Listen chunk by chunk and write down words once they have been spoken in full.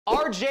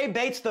RJ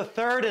Bates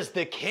III is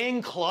the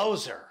king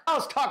closer. I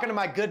was talking to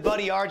my good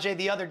buddy RJ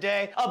the other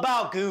day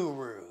about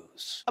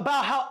gurus,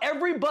 about how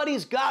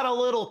everybody's got a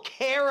little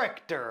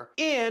character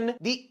in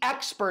the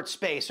expert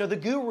space or the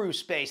guru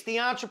space, the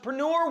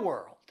entrepreneur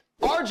world.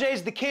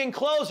 RJ's the king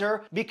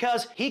closer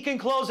because he can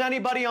close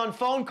anybody on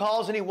phone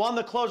calls, and he won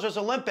the Closers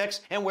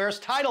Olympics and wears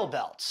title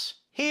belts.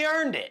 He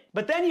earned it.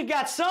 But then you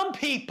got some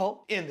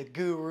people in the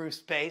guru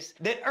space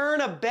that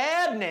earn a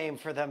bad name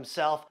for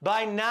themselves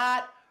by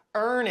not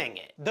earning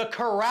it the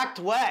correct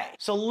way.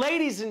 So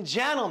ladies and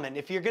gentlemen,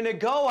 if you're gonna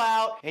go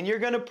out and you're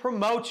gonna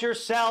promote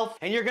yourself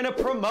and you're gonna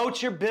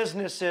promote your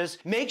businesses,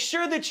 make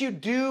sure that you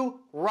do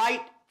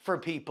right for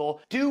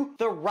people, do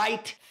the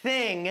right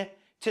thing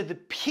to the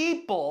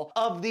people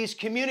of these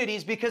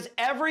communities, because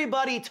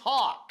everybody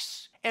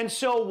talks. And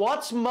so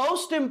what's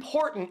most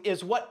important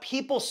is what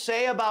people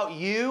say about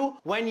you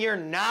when you're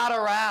not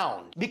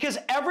around. Because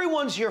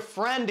everyone's your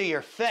friend to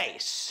your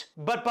face,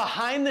 but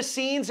behind the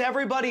scenes,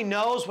 everybody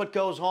knows what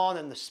goes on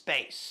in the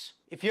space.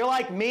 If you're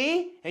like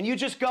me and you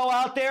just go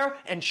out there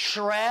and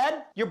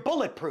shred, you're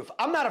bulletproof.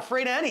 I'm not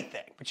afraid of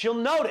anything. But you'll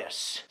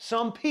notice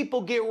some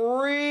people get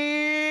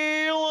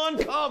real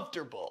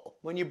uncomfortable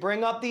when you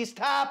bring up these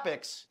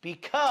topics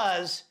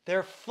because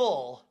they're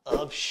full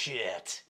of shit.